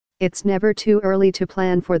It's never too early to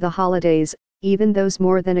plan for the holidays, even those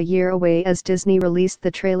more than a year away, as Disney released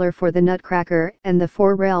the trailer for The Nutcracker and the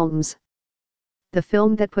Four Realms. The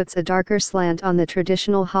film that puts a darker slant on the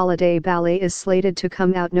traditional holiday ballet is slated to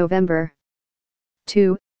come out November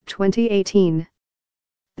 2, 2018.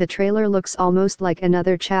 The trailer looks almost like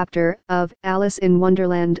another chapter of Alice in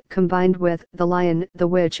Wonderland combined with The Lion, the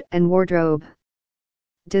Witch and Wardrobe.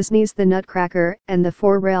 Disney's The Nutcracker and the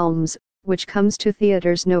Four Realms, which comes to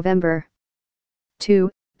theaters November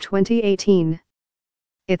 2, 2018.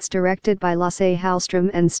 It's directed by Lasse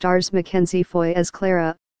Hallström and stars Mackenzie Foy as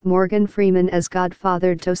Clara, Morgan Freeman as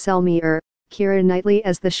Godfather Toselmir, Keira Knightley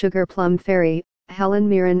as the Sugar Plum Fairy, Helen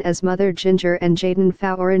Mirren as Mother Ginger and Jaden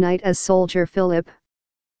Faurinite as Soldier Philip.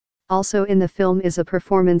 Also in the film is a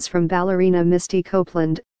performance from ballerina Misty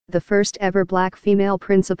Copeland, the first ever black female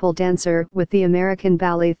principal dancer with the American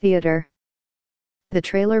Ballet Theatre. The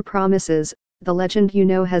trailer promises, "The legend you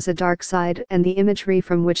know has a dark side," and the imagery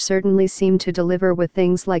from which certainly seemed to deliver, with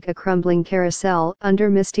things like a crumbling carousel under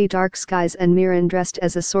misty dark skies and Mirren dressed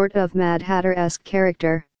as a sort of Mad Hatter-esque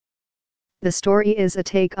character. The story is a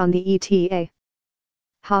take on the E.T.A.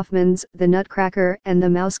 Hoffmann's The Nutcracker and the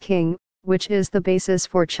Mouse King, which is the basis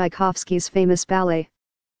for Tchaikovsky's famous ballet.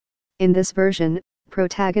 In this version,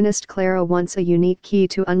 protagonist Clara wants a unique key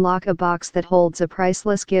to unlock a box that holds a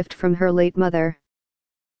priceless gift from her late mother.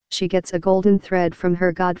 She gets a golden thread from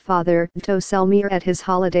her godfather Toselmir at his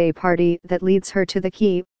holiday party that leads her to the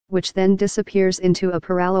key, which then disappears into a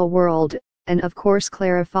parallel world, and of course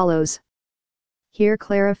Clara follows. Here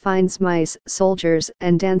Clara finds mice, soldiers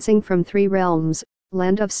and dancing from three realms: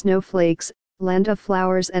 land of snowflakes, land of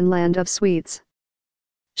flowers and land of sweets.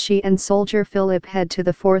 She and Soldier Philip head to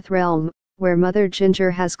the fourth realm, where Mother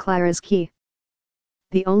Ginger has Clara's key.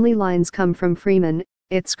 The only lines come from Freeman: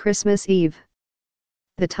 "It's Christmas Eve.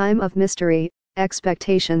 The time of mystery,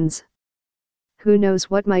 expectations. Who knows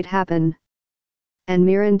what might happen?" And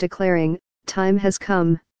Mirren declaring, "Time has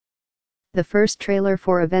come." The first trailer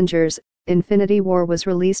for Avengers: Infinity War was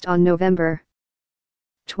released on November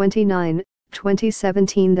 29,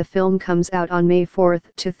 2017. The film comes out on May 4,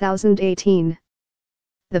 2018.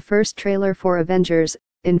 The first trailer for Avengers: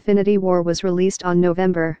 Infinity War was released on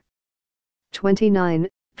November 29,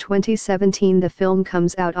 2017. The film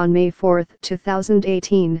comes out on May 4,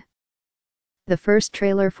 2018. The first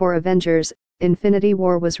trailer for Avengers: Infinity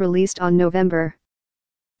War was released on November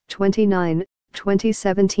 29,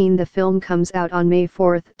 2017. The film comes out on May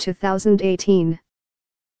 4, 2018.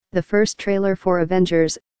 The first trailer for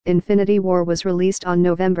Avengers: Infinity War was released on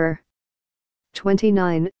November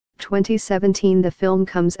 29, 2017. The film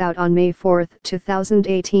comes out on May 4,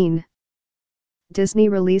 2018. Disney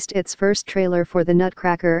released its first trailer for The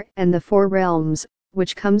Nutcracker and the Four Realms,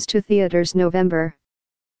 which comes to theaters November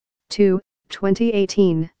 2,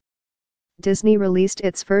 2018. Disney released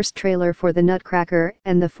its first trailer for The Nutcracker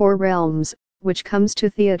and the Four Realms, which comes to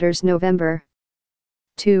theaters November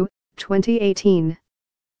 2, 2018.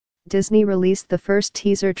 Disney released the first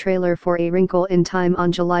teaser trailer for A Wrinkle in Time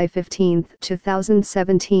on July 15,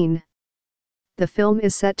 2017. The film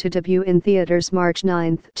is set to debut in theaters March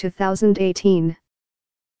 9, 2018.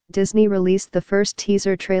 Disney released the first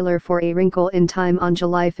teaser trailer for A Wrinkle in Time on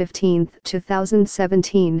July 15,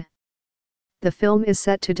 2017. The film is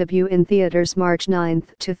set to debut in theaters March 9,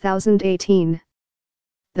 2018.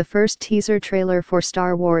 The first teaser trailer for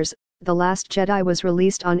Star Wars: The Last Jedi was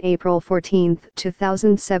released on April 14,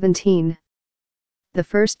 2017. The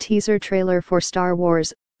first teaser trailer for Star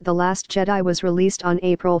Wars: The Last Jedi was released on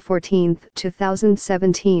April 14,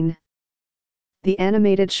 2017. The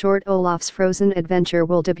animated short Olaf's Frozen Adventure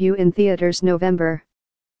will debut in theaters November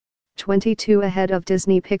 22, ahead of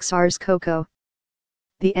Disney Pixar's Coco.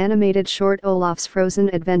 The animated short Olaf's Frozen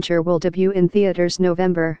Adventure will debut in theaters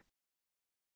November